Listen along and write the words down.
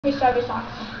Strawberry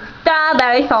socks.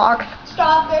 Strawberry socks.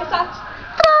 Strawberry socks.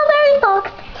 Strawberry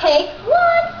socks. Take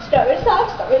one. Strawberry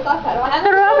socks. Strawberry socks. I don't have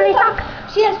Strawberry socks.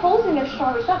 She has holes in her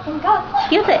strawberry socks. Oh my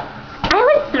god. Use it. I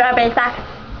want strawberry socks.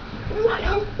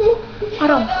 I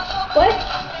don't. What?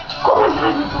 Oh my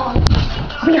god, it's on.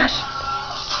 Oh my gosh.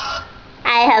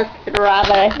 I have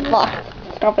strawberry socks.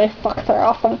 Strawberry socks are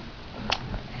awesome.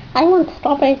 I want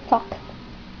strawberry socks.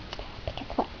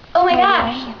 Oh my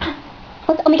gosh.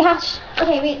 What? Oh my gosh.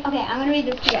 Okay, wait. Okay, I'm gonna read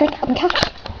this to you. Like, oh my gosh.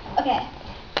 Okay.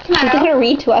 She's gonna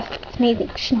read to us. It's amazing.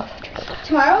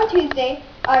 Tomorrow and Tuesday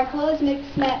are clothes mix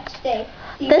match day.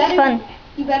 So That's fun.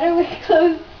 You better wear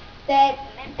clothes that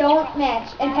don't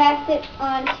match and pass it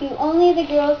on to only the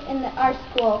girls in our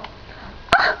school.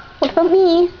 What about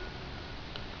me?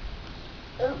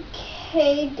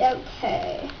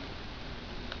 Okay.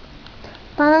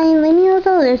 Fine, leave me with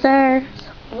the losers.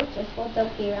 We'll just hold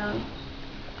Doki around.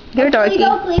 You're dorky.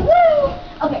 Woo!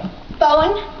 Okay,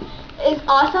 Bone is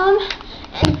awesome.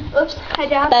 And oops, I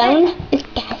dropped Bone it. is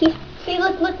gassy. See,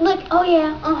 look. Oh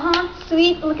yeah,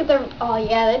 Sweet. Look at the. Oh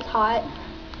yeah, that's hot.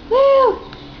 Woo!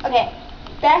 Okay,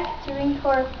 back to ring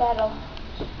tour battle.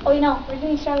 Oh, you know, we're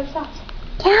doing strawberry socks.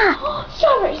 Yeah.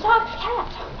 Strawberry socks,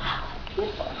 cat. Wow, that's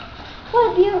beautiful.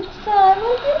 What a beautiful sun.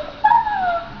 What a beautiful sun.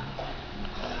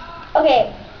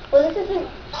 Okay, well this isn't.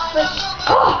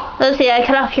 Let's see, I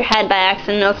cut off your head by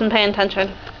accident. I wasn't paying attention.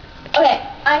 Okay,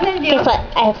 I'm gonna do. Guess what?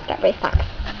 I have strawberry socks.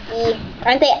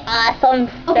 Aren't they awesome?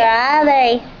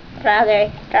 Okay.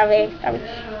 Strawberry.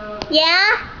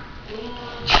 Yeah?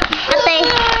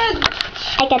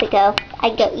 I gotta go. I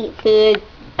go eat food.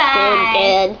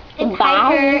 Bye. Good. It's Bye.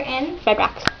 Hiker and Red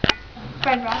Rocks.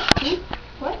 Red Rock.